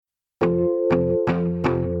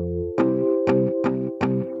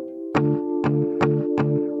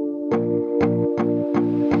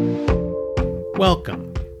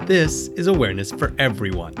Welcome. This is Awareness for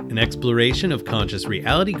Everyone, an exploration of conscious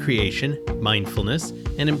reality creation, mindfulness,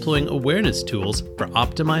 and employing awareness tools for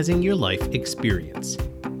optimizing your life experience.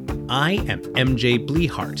 I am MJ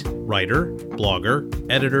Bleehart, writer,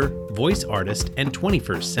 blogger, editor, voice artist, and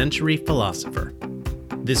 21st century philosopher.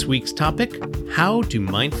 This week's topic: how do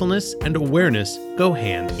mindfulness and awareness go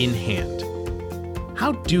hand in hand?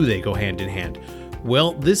 How do they go hand in hand?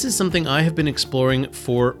 Well, this is something I have been exploring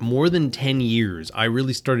for more than 10 years. I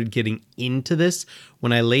really started getting into this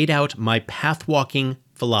when I laid out my path-walking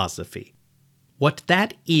philosophy. What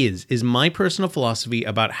that is my personal philosophy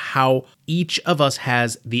about how each of us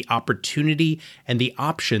has the opportunity and the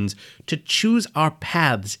options to choose our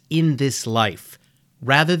paths in this life.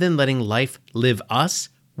 Rather than letting life live us,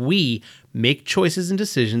 we make choices and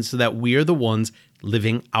decisions so that we are the ones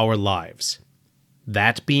living our lives.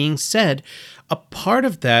 That being said, a part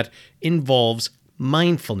of that involves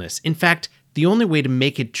mindfulness. In fact, the only way to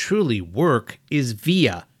make it truly work is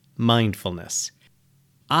via mindfulness.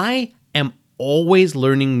 I am always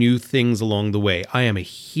learning new things along the way. I am a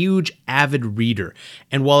huge avid reader,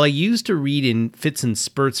 and while I used to read in fits and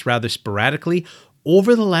spurts rather sporadically,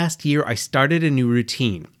 over the last year I started a new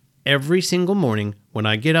routine. Every single morning when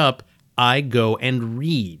I get up, I go and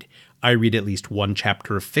read. I read at least one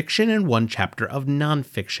chapter of fiction and one chapter of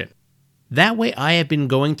nonfiction. That way I have been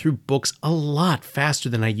going through books a lot faster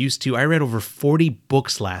than I used to. I read over 40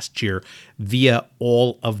 books last year via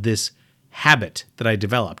all of this habit that I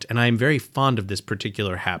developed, and I am very fond of this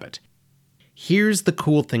particular habit. Here's the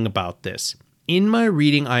cool thing about this. In my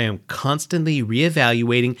reading, I am constantly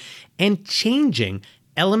reevaluating and changing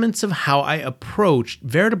elements of how I approach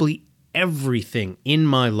veritably everything in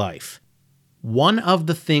my life. One of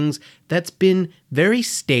the things that's been very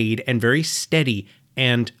staid and very steady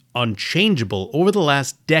and unchangeable over the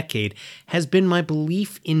last decade has been my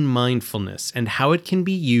belief in mindfulness and how it can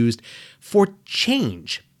be used for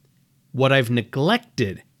change. What I've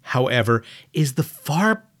neglected, however, is the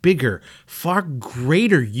far bigger, far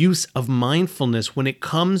greater use of mindfulness when it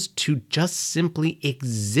comes to just simply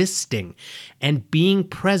existing and being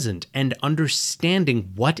present and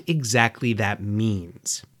understanding what exactly that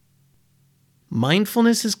means.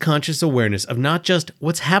 Mindfulness is conscious awareness of not just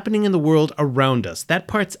what's happening in the world around us. That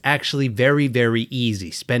part's actually very, very easy.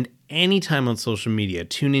 Spend any time on social media,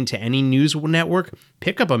 tune into any news network,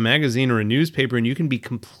 pick up a magazine or a newspaper, and you can be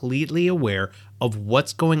completely aware of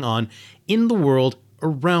what's going on in the world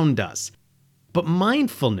around us. But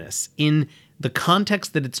mindfulness, in the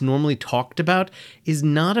context that it's normally talked about, is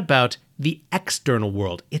not about the external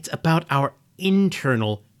world. It's about our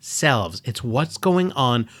internal selves. It's what's going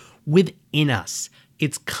on within us.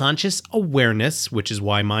 It's conscious awareness, which is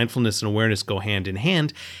why mindfulness and awareness go hand in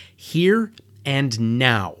hand, here and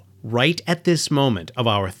now, right at this moment, of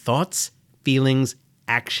our thoughts, feelings,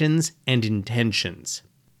 actions, and intentions.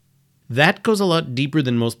 That goes a lot deeper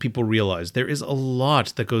than most people realize. There is a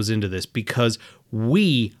lot that goes into this because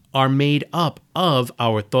we are made up of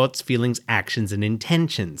our thoughts, feelings, actions, and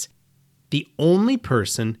intentions. The only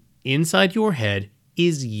person inside your head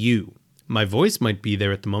is you. My voice might be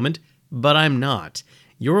there at the moment, but I'm not.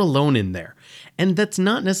 You're alone in there. And that's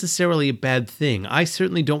not necessarily a bad thing. I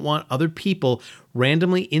certainly don't want other people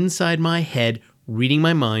randomly inside my head reading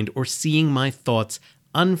my mind or seeing my thoughts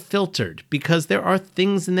unfiltered, because there are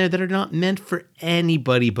things in there that are not meant for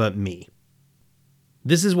anybody but me.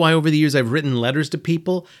 This is why over the years I've written letters to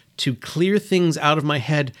people to clear things out of my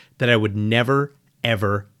head that I would never,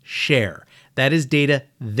 ever share. That is data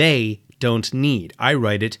they don't need. I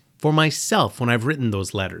write it for myself when I've written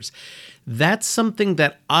those letters. That's something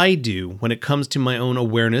that I do when it comes to my own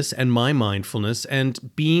awareness and my mindfulness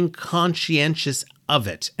and being conscientious of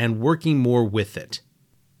it and working more with it.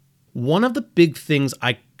 One of the big things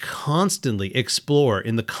I constantly explore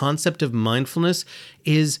in the concept of mindfulness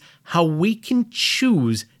is how we can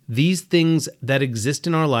choose these things that exist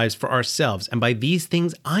in our lives for ourselves. And by these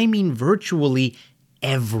things, I mean virtually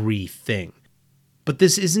everything. But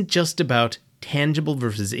this isn't just about tangible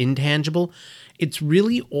versus intangible. It's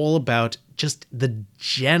really all about just the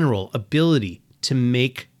general ability to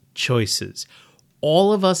make choices.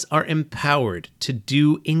 All of us are empowered to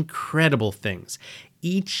do incredible things.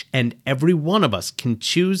 Each and every one of us can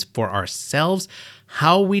choose for ourselves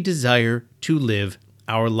how we desire to live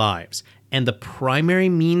our lives. And the primary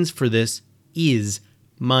means for this is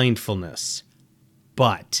mindfulness.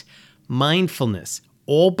 But mindfulness,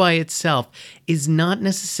 all by itself, is not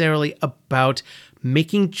necessarily about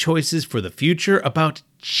making choices for the future, about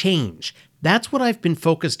change. That's what I've been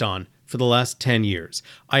focused on for the last 10 years.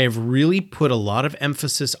 I have really put a lot of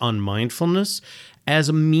emphasis on mindfulness as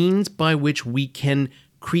a means by which we can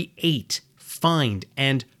create, find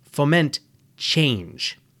and foment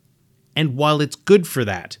change. And while it's good for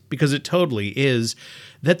that, because it totally is,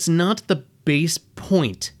 that's not the base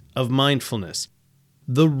point of mindfulness.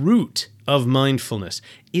 The root of mindfulness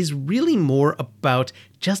is really more about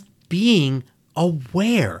just being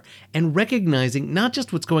aware and recognizing not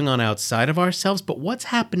just what's going on outside of ourselves, but what's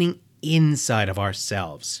happening inside of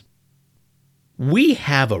ourselves. We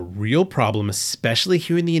have a real problem, especially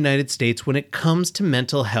here in the United States, when it comes to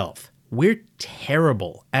mental health. We're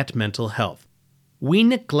terrible at mental health. We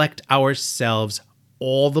neglect ourselves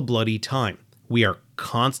all the bloody time. We are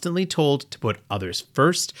constantly told to put others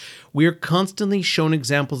first. We are constantly shown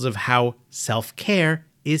examples of how self-care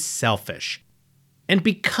is selfish. And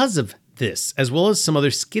because of this, as well as some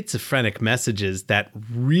other schizophrenic messages that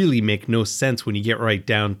really make no sense when you get right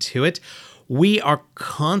down to it, we are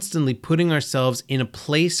constantly putting ourselves in a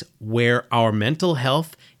place where our mental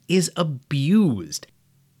health is abused.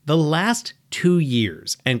 The last 2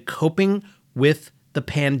 years and coping with the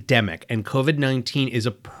pandemic and COVID-19 is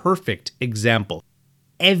a perfect example.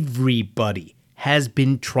 Everybody has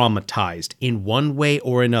been traumatized in one way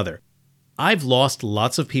or another. I've lost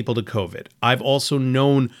lots of people to COVID. I've also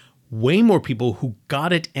known way more people who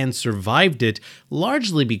got it and survived it,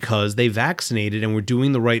 largely because they vaccinated and were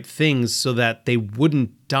doing the right things so that they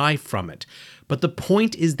wouldn't die from it. But the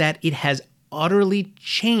point is that it has utterly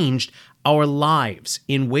changed our lives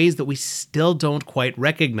in ways that we still don't quite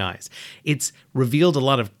recognize. It's revealed a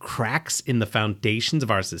lot of cracks in the foundations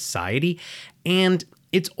of our society, and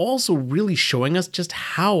it's also really showing us just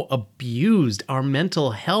how abused our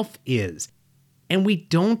mental health is. And we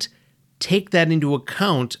don't take that into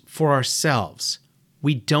account for ourselves.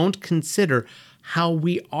 We don't consider how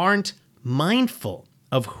we aren't mindful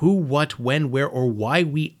of who, what, when, where, or why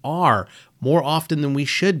we are more often than we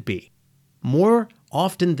should be. More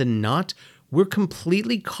often than not, we're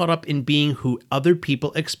completely caught up in being who other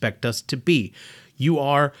people expect us to be. You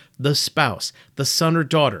are the spouse, the son or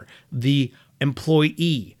daughter, the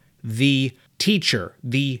employee, the teacher,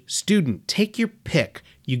 the student. Take your pick.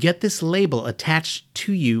 You get this label attached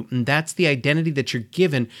to you, and that's the identity that you're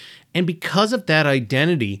given. And because of that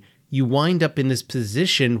identity, you wind up in this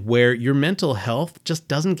position where your mental health just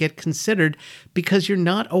doesn't get considered because you're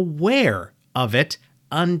not aware of it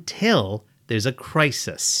until there's a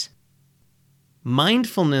crisis.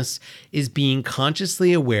 Mindfulness is being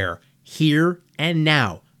consciously aware here and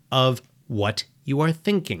now of what you are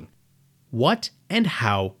thinking, what and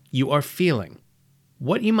how you are feeling,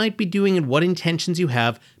 what you might be doing and what intentions you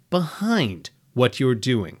have behind what you're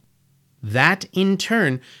doing. That, in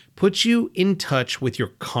turn, puts you in touch with your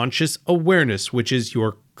conscious awareness, which is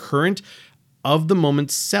your current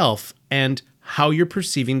of-the-moment self and how you're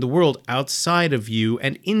perceiving the world outside of you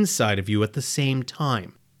and inside of you at the same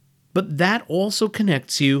time. But that also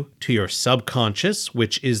connects you to your subconscious,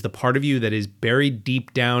 which is the part of you that is buried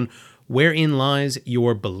deep down, wherein lies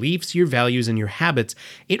your beliefs, your values, and your habits.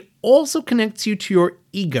 It also connects you to your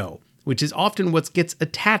ego, which is often what gets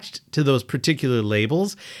attached to those particular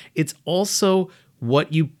labels. It's also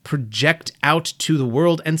what you project out to the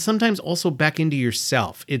world and sometimes also back into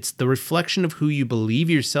yourself. It's the reflection of who you believe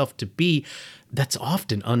yourself to be that's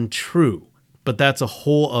often untrue, but that's a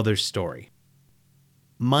whole other story.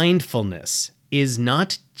 Mindfulness is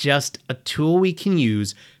not just a tool we can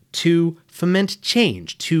use to foment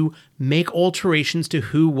change, to make alterations to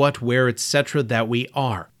who, what, where, etc. that we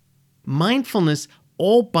are. Mindfulness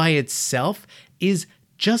all by itself is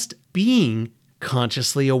just being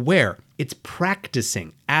consciously aware. It's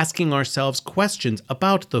practicing, asking ourselves questions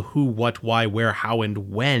about the who, what, why, where, how,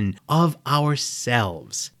 and when of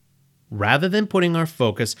ourselves, rather than putting our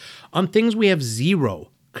focus on things we have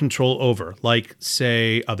zero control over, like,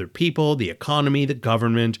 say, other people, the economy, the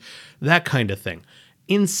government, that kind of thing.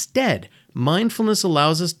 Instead, mindfulness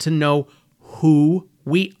allows us to know who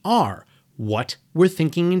we are, what we're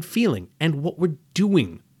thinking and feeling, and what we're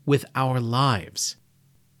doing with our lives.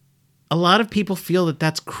 A lot of people feel that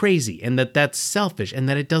that's crazy and that that's selfish and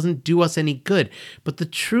that it doesn't do us any good. But the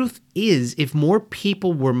truth is, if more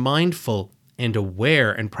people were mindful and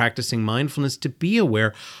aware and practicing mindfulness to be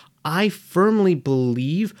aware, I firmly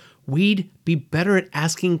believe we'd be better at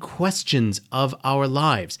asking questions of our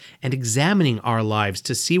lives and examining our lives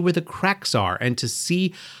to see where the cracks are and to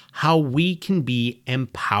see how we can be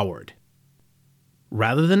empowered.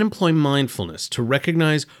 Rather than employ mindfulness to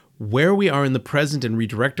recognize where we are in the present and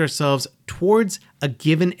redirect ourselves towards a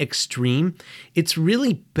given extreme, it's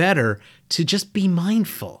really better to just be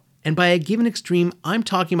mindful. And by a given extreme, I'm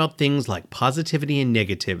talking about things like positivity and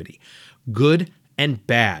negativity, good and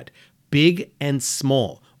bad, big and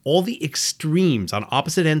small, all the extremes on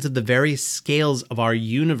opposite ends of the various scales of our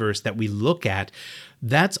universe that we look at,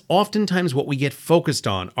 that's oftentimes what we get focused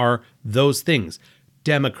on are those things.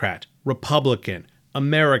 Democrat, Republican,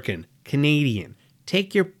 American, Canadian,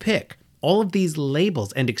 take your pick. All of these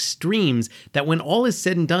labels and extremes that when all is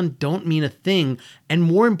said and done don't mean a thing, and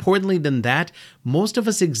more importantly than that, most of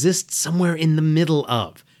us exist somewhere in the middle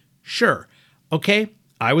of. Sure, okay,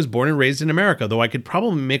 I was born and raised in America, though I could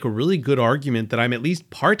probably make a really good argument that I'm at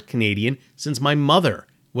least part Canadian since my mother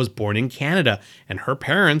was born in Canada and her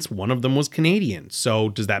parents, one of them was Canadian. So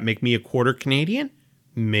does that make me a quarter Canadian?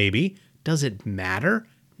 Maybe. Does it matter?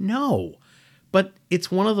 No. But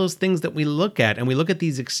it's one of those things that we look at, and we look at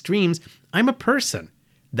these extremes. I'm a person.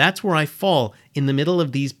 That's where I fall in the middle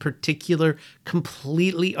of these particular,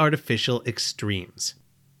 completely artificial extremes.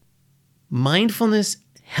 Mindfulness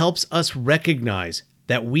helps us recognize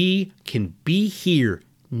that we can be here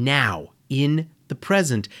now in the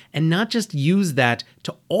present and not just use that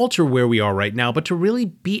to alter where we are right now, but to really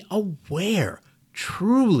be aware,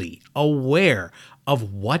 truly aware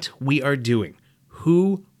of what we are doing,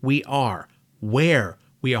 who we are, where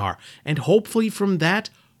we are, and hopefully from that,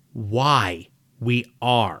 why we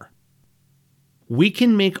are. We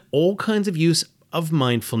can make all kinds of use of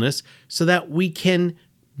mindfulness so that we can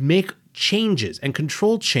make changes and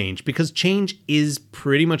control change, because change is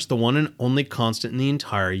pretty much the one and only constant in the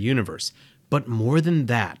entire universe. But more than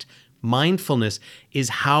that, mindfulness is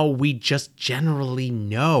how we just generally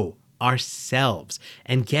know ourselves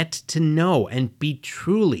and get to know and be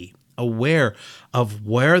truly aware of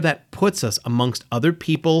where that puts us amongst other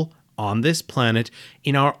people on this planet,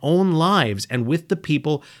 in our own lives, and with the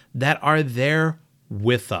people that are there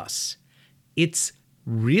with us. It's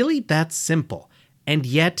really that simple, and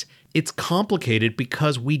yet it's complicated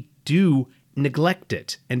because we do neglect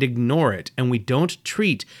it and ignore it, and we don't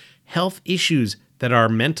treat health issues that are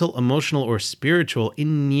mental, emotional, or spiritual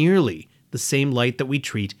in nearly the same light that we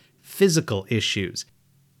treat physical issues.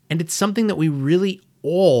 And it's something that we really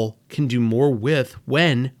all can do more with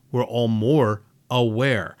when we're all more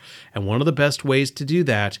aware. And one of the best ways to do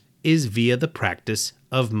that is via the practice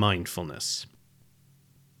of mindfulness.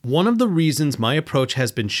 One of the reasons my approach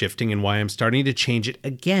has been shifting and why I'm starting to change it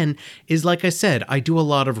again is, like I said, I do a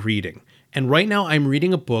lot of reading. And right now I'm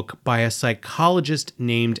reading a book by a psychologist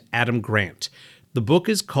named Adam Grant. The book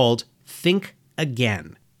is called Think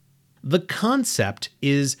Again. The concept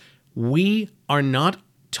is we are not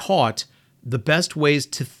taught the best ways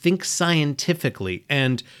to think scientifically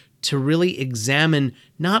and to really examine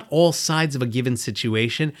not all sides of a given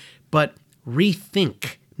situation, but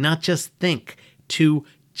rethink, not just think, to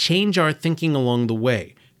change our thinking along the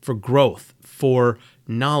way for growth, for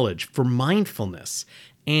knowledge, for mindfulness.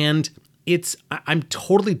 And I'm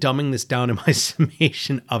totally dumbing this down in my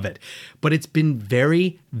summation of it, but it's been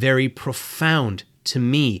very, very profound to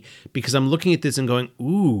me because I'm looking at this and going,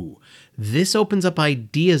 ooh, this opens up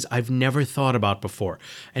ideas I've never thought about before.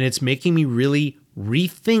 And it's making me really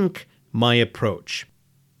rethink my approach.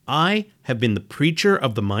 I have been the preacher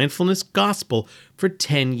of the mindfulness gospel for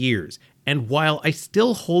 10 years. And while I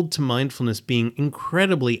still hold to mindfulness being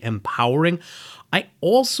incredibly empowering, I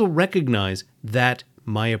also recognize that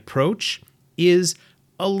my approach is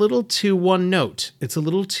a little too one note. It's a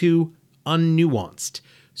little too unnuanced.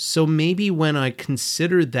 So maybe when I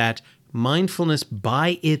consider that mindfulness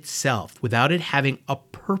by itself, without it having a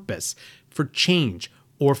purpose for change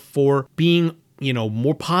or for being,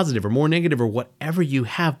 more positive or more negative or whatever you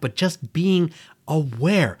have, but just being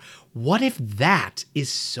aware. What if that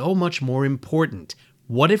is so much more important?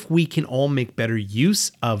 What if we can all make better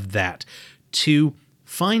use of that to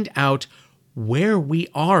find out where we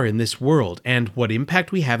are in this world and what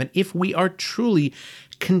impact we have, and if we are truly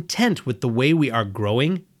content with the way we are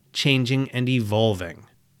growing, changing, and evolving?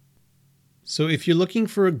 So if you're looking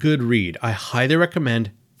for a good read, I highly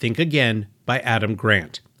recommend Think Again by Adam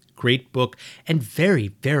Grant. Great book and very,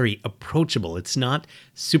 very approachable. It's not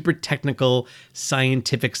super technical,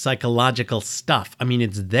 scientific, psychological stuff. I mean,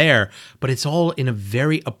 it's there, but it's all in a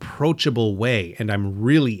very approachable way, and I'm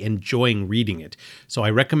really enjoying reading it. So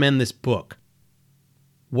I recommend this book.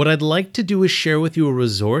 What I'd like to do is share with you a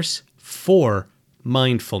resource for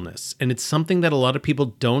mindfulness, and it's something that a lot of people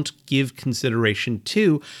don't give consideration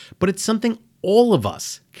to, but it's something all of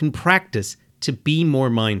us can practice to be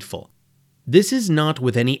more mindful. This is not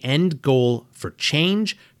with any end goal for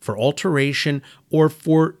change, for alteration, or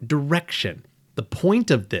for direction. The point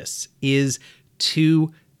of this is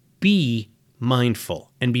to be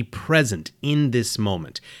mindful and be present in this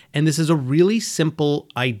moment. And this is a really simple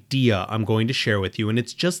idea I'm going to share with you, and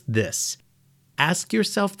it's just this. Ask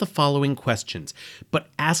yourself the following questions, but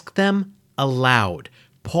ask them aloud.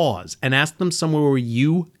 pause and ask them somewhere where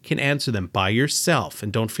you can answer them by yourself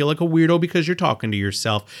and don't feel like a weirdo because you're talking to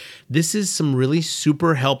yourself. This is some really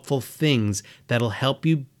super helpful things that'll help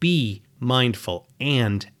you be mindful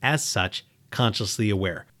and, as such, consciously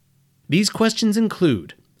aware. These questions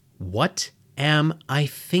include: what am I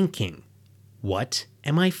thinking? What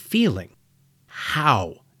am I feeling?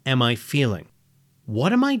 How am I feeling?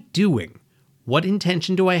 What am I doing? What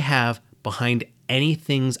intention do I have behind any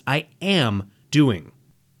things I am doing?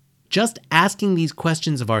 Just asking these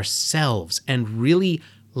questions of ourselves and really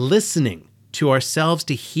listening to ourselves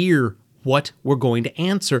to hear what we're going to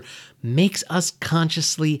answer makes us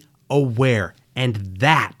consciously aware. And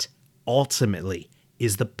that ultimately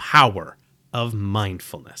is the power of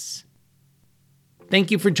mindfulness. Thank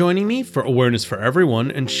you for joining me for Awareness for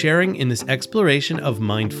Everyone and sharing in this exploration of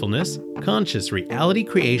mindfulness, conscious reality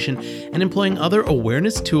creation, and employing other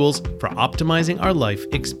awareness tools for optimizing our life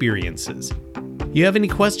experiences. You have any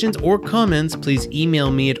questions or comments, please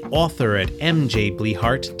email me at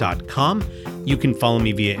author@mjblehart.com. You can follow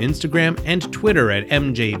me via Instagram and Twitter at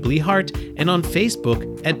mjblehart and on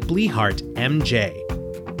Facebook at blehartmj.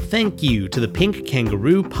 Thank you to the Pink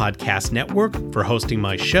Kangaroo Podcast Network for hosting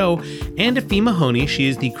my show, and to Fee Mahoney. She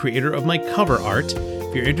is the creator of my cover art.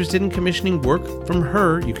 If you're interested in commissioning work from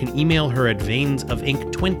her, you can email her at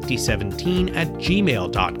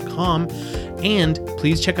veinsofink2017@gmail.com. And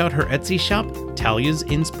please check out her Etsy shop, Talia's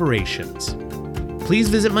Inspirations. Please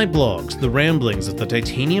visit my blogs, The Ramblings of the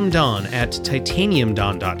Titanium Dawn at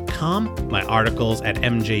titaniumdawn.com, my articles at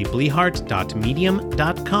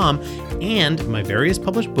mjblehart.medium.com, and my various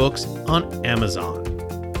published books on Amazon.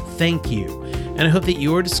 Thank you, and I hope that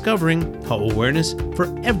you are discovering how awareness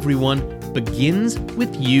for everyone begins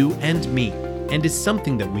with you and me, and is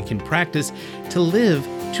something that we can practice to live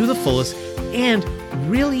to the fullest and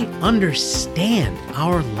really understand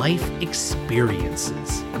our life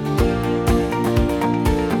experiences.